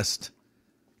of the list,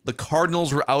 the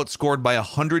Cardinals were outscored by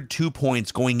 102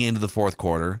 points going into the fourth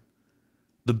quarter.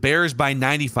 The Bears by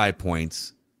 95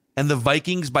 points. And the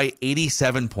Vikings by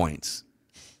 87 points.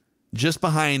 Just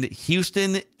behind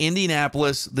Houston,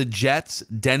 Indianapolis, the Jets,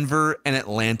 Denver, and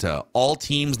Atlanta, all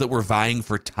teams that were vying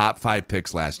for top 5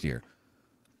 picks last year.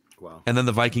 Wow. And then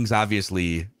the Vikings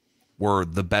obviously were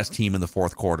the best team in the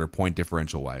fourth quarter, point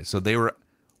differential wise. So they were.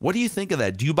 What do you think of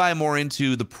that? Do you buy more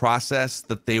into the process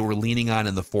that they were leaning on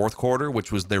in the fourth quarter,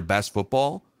 which was their best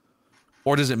football?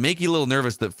 Or does it make you a little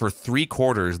nervous that for 3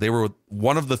 quarters, they were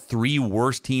one of the 3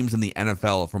 worst teams in the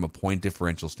NFL from a point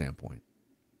differential standpoint?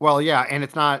 Well, yeah, and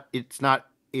it's not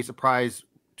a surprise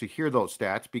to hear those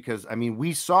stats because, I mean,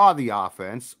 we saw the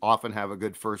offense often have a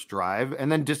good first drive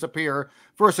and then disappear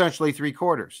for essentially 3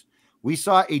 quarters. We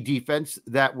saw a defense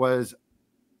that was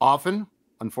often,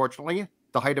 unfortunately,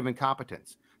 the height of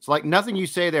incompetence. So, like, nothing you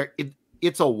say there,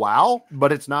 it's a wow,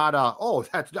 but it's not a, oh,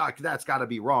 that's got to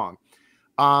be wrong.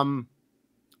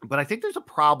 But I think there's a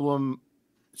problem.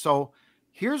 So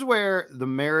here's where the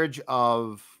marriage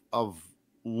of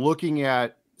looking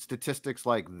at statistics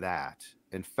like that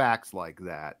and facts like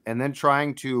that, and then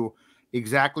trying to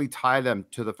exactly tie them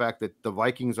to the fact that the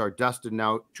Vikings are destined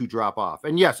now to drop off.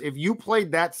 And yes, if you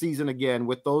played that season again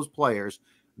with those players,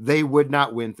 they would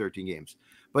not win 13 games.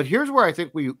 But here's where I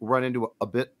think we run into a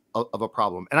bit of a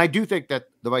problem. And I do think that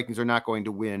the Vikings are not going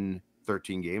to win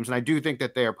 13 games. And I do think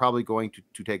that they are probably going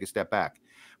to take a step back.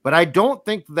 But I don't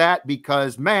think that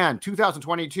because, man,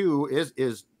 2022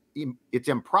 is it's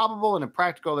improbable and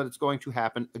impractical that it's going to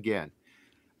happen again.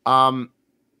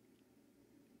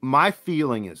 My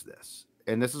feeling is this,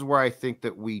 and this is where I think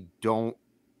that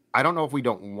I don't know if we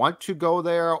don't want to go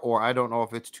there, or I don't know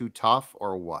if it's too tough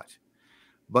or what.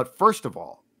 But first of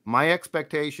all, my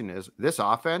expectation is this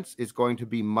offense is going to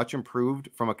be much improved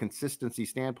from a consistency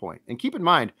standpoint. And keep in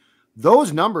mind,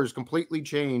 those numbers completely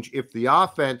change if the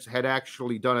offense had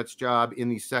actually done its job in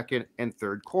the second and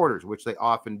third quarters, which they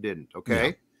often didn't. Okay.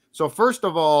 Yeah. So first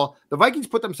of all, the Vikings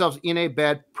put themselves in a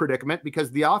bad predicament because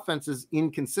the offense's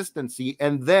inconsistency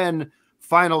and then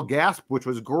final gasp, which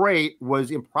was great,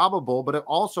 was improbable, but it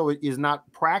also is not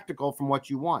practical from what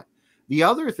you want. The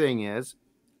other thing is,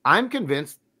 I'm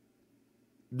convinced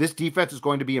this defense is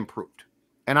going to be improved,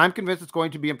 and I'm convinced it's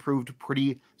going to be improved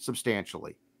pretty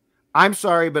substantially. I'm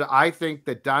sorry, but I think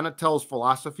that Donatell's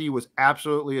philosophy was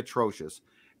absolutely atrocious.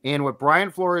 And what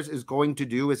Brian Flores is going to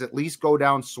do is at least go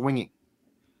down swinging.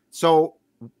 So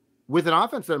with an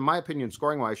offense that, in my opinion,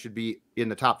 scoring-wise should be in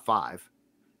the top 5,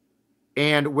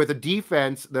 and with a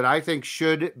defense that I think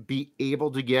should be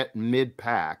able to get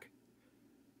mid-pack,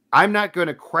 I'm not going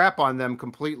to crap on them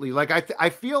completely. Like I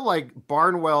feel like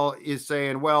Barnwell is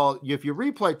saying, well, if you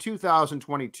replay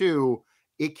 2022,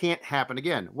 it can't happen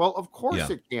again. Well, of course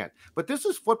it can't. But this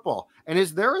is football. And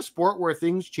is there a sport where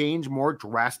things change more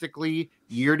drastically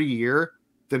year to year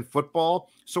than football?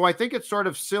 So I think it's sort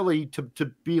of silly to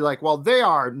be like, well,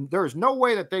 there's no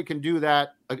way that they can do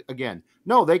that again.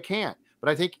 No, they can't. But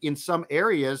I think in some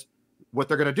areas, what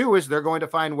they're going to do is they're going to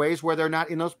find ways where they're not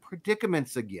in those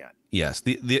predicaments again. Yes.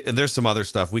 There's some other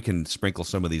stuff. We can sprinkle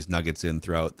some of these nuggets in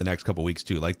throughout the next couple of weeks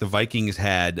too. Like the Vikings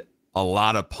had a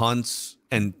lot of punts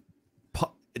and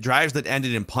drives that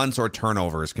ended in punts or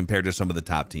turnovers compared to some of the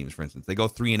top teams. For instance, they go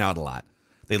 3 and out a lot.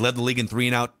 They led the league in 3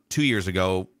 and out 2 years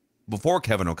ago before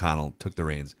Kevin O'Connell took the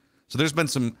reins. So there's been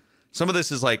some of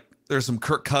this is like there's some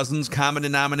Kirk Cousins common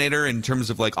denominator in terms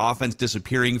of like offense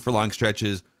disappearing for long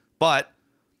stretches. But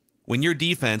when your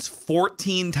defense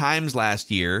 14 times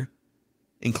last year,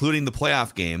 including the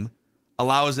playoff game,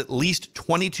 allows at least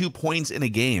 22 points in a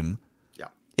game,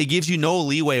 it gives you no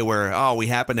leeway where, oh, we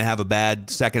happen to have a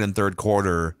bad second and third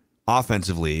quarter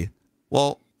offensively.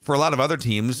 Well, for a lot of other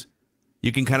teams,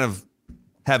 you can kind of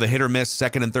have a hit or miss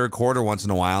second and third quarter once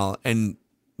in a while, and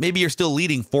maybe you're still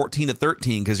leading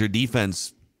 14-13 because your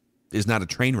defense is not a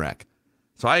train wreck.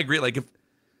 So I agree. Like, if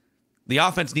the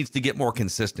offense needs to get more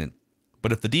consistent,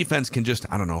 but if the defense can just,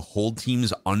 I don't know, hold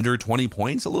teams under 20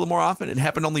 points a little more often, it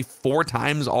happened only 4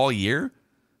 times all year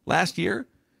last year.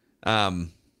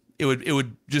 It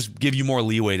would just give you more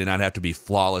leeway to not have to be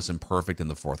flawless and perfect in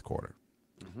the fourth quarter.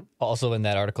 Also in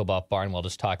that article about Barnwell,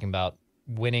 just talking about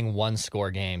winning one-score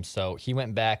games. So he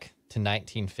went back to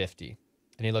 1950,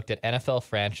 and he looked at NFL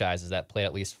franchises that played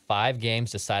at least 5 games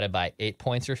decided by 8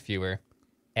 points or fewer,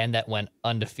 and that went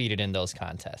undefeated in those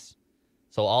contests.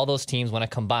 So all those teams, when it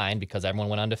combined, because everyone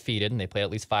went undefeated and they played at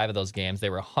least 5 of those games,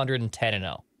 they were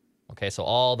 110-0. Okay, so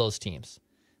all those teams.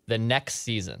 The next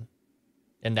season,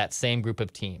 in that same group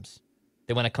of teams,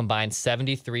 they went a combined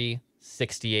 73,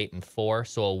 68, and 4,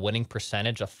 so a winning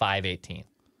percentage of 518.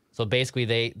 So basically,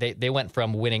 they went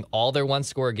from winning all their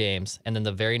one-score games, and then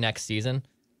the very next season,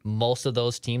 most of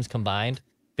those teams combined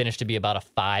finished to be about a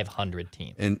 500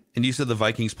 team. And you said the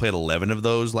Vikings played 11 of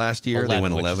those last year?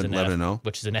 11, they went 11-0?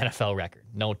 Which is an NFL record.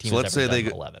 No team has ever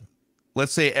done 11.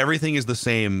 Let's say everything is the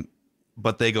same,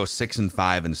 but they go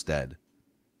 6-5 instead.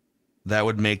 That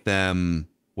would make them...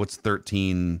 What's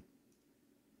 13?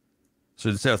 So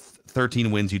instead of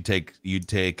 13 wins, you'd take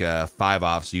 5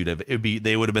 off. So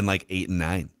they would have been like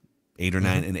 8-9, 8 or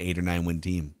 9, an 8 or 9 win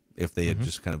team if they had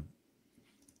just kind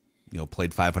of,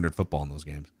 played 500 football in those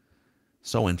games.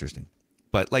 So interesting.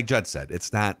 But like Judd said,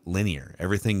 it's not linear.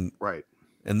 Everything. Right.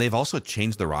 And they've also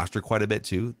changed the roster quite a bit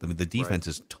too. I mean, the defense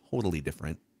is totally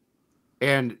different.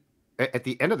 And at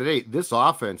the end of the day, this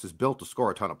offense is built to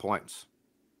score a ton of points.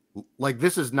 Like,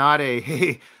 this is not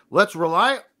hey, let's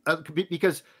rely,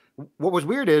 because what was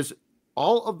weird is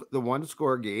all of the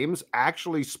one-score games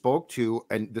actually spoke to,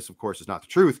 and this, of course, is not the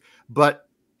truth, but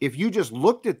if you just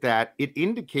looked at that, it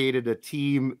indicated a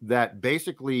team that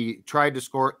basically tried to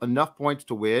score enough points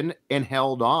to win and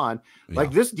held on. Yeah.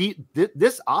 Like,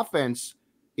 this offense,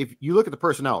 if you look at the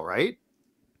personnel, right,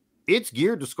 it's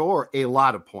geared to score a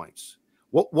lot of points.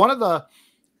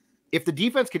 If the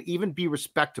defense can even be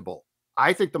respectable,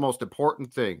 I think the most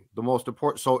important thing,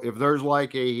 so if there's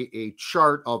like a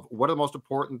chart of what are the most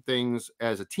important things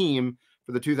as a team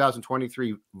for the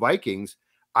 2023 Vikings,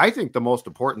 I think the most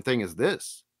important thing is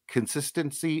this: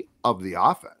 consistency of the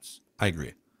offense. I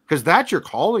agree. Because that's your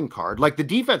calling card. Like, the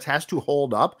defense has to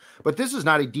hold up, but this is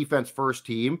not a defense first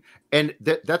team. And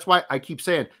that's why I keep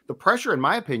saying the pressure, in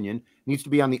my opinion, needs to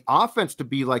be on the offense to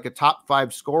be like a top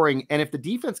 5 scoring. And if the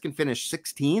defense can finish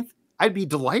 16th, I'd be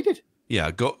delighted.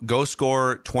 Yeah, go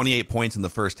score 28 points in the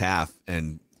first half,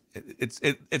 and it's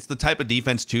the type of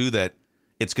defense too that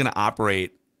it's going to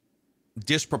operate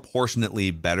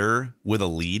disproportionately better with a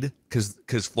lead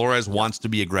because Flores wants to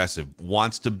be aggressive,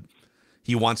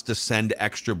 he wants to send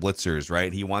extra blitzers,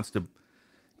 right? You want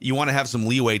to have some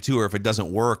leeway too, or if it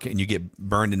doesn't work and you get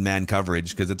burned in man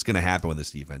coverage, because it's going to happen with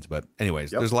this defense. But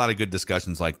anyways, there's a lot of good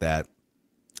discussions like that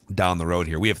down the road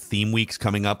here. We have theme weeks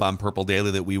coming up on Purple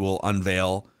Daily that we will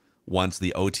unveil once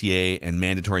the OTA and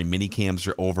mandatory mini camps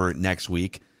are over next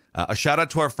week. A shout out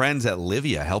to our friends at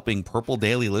Livia, helping Purple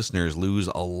Daily listeners lose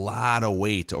a lot of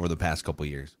weight over the past couple of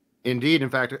years. Indeed. In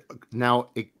fact, now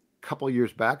a couple of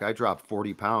years back, I dropped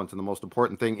 40 pounds. And the most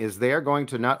important thing is they're going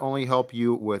to not only help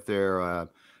you with their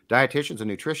dietitians and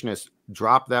nutritionists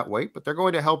drop that weight, but they're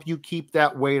going to help you keep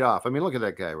that weight off. I mean, look at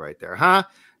that guy right there, huh?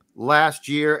 Last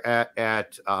year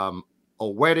at a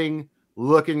wedding,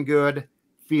 looking good,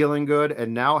 feeling good,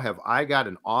 and now have I got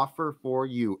an offer for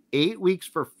you. 8 weeks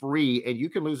for free, and you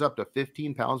can lose up to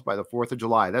 15 pounds by the 4th of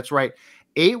July. That's right,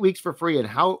 8 weeks for free. And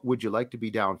how would you like to be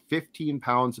down 15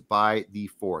 pounds by the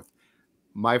 4th?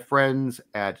 My friends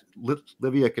at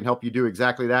Livia can help you do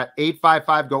exactly that.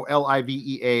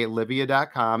 855-GO-LIVEA,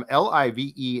 Livia.com,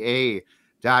 LIVEA.com.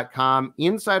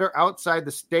 Inside or outside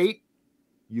the state,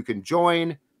 you can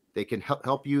join. They can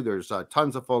help you. There's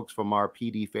tons of folks from our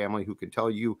PD family who can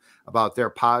tell you about their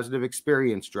positive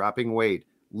experience dropping weight.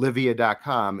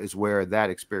 Livia.com is where that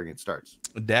experience starts.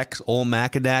 Dex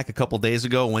Olmacadac a couple days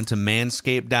ago went to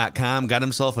manscaped.com, got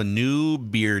himself a new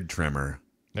beard trimmer.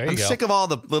 There you I'm go. sick of all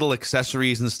the little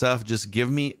accessories and stuff. Just give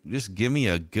me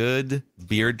a good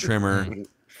beard trimmer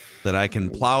that I can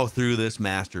plow through this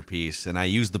masterpiece. And I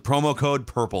used the promo code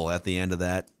PURPLE at the end of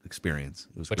that experience.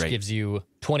 It was Which great. gives you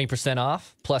 20%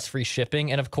 off plus free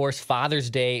shipping. And of course, Father's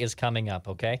Day is coming up,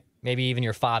 okay? Maybe even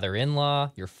your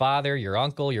father-in-law, your father, your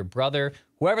uncle, your brother,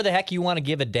 whoever the heck you want to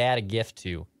give a dad a gift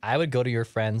to. I would go to your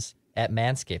friends at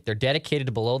Manscaped. They're dedicated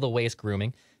to below-the-waist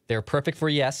grooming. They're perfect for,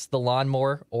 yes, the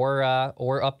lawnmower or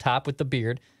up top with the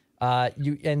beard.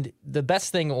 And the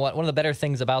best thing, one of the better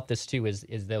things about this too is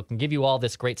they can give you all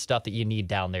this great stuff that you need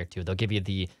down there too. They'll give you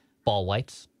the ball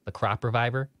wipes, the crop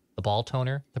reviver, the ball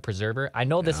toner, the preserver. I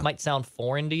know this might sound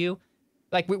foreign to you.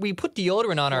 Like we put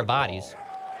deodorant on our bodies.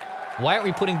 Why aren't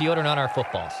we putting deodorant on our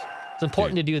footballs? It's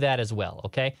important to do that as well,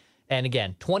 okay? And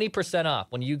again, 20% off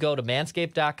when you go to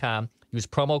manscaped.com. Use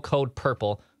promo code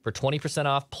PURPLE for 20%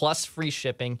 off plus free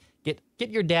shipping. Get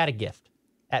your dad a gift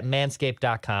at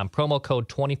manscaped.com. Promo code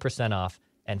 20% off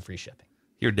and free shipping.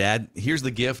 Here, Dad, here's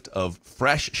the gift of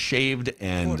fresh shaved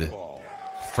and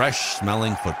fresh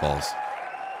smelling footballs.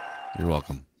 You're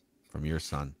welcome. From your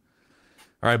son.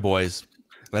 All right, boys.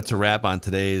 That's a wrap on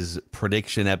today's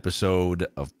prediction episode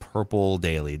of Purple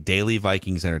Daily. Daily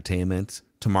Vikings Entertainment.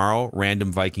 Tomorrow,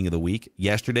 Random Viking of the Week.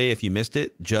 Yesterday, if you missed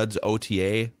it, Judd's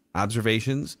OTA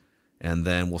observations. And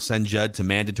then we'll send Judd to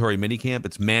mandatory minicamp.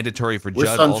 It's mandatory for with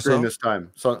Judd sunscreen also. this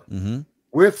time.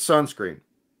 With sunscreen.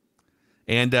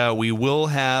 And we will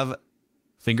have,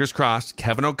 fingers crossed,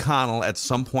 Kevin O'Connell at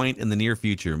some point in the near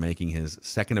future making his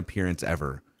second appearance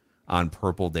ever on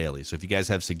Purple Daily. So if you guys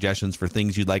have suggestions for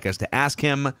things you'd like us to ask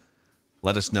him,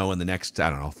 let us know in the next,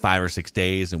 5 or 6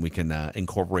 days, and we can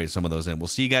incorporate some of those in. We'll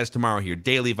see you guys tomorrow here.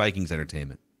 Daily Vikings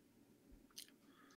Entertainment.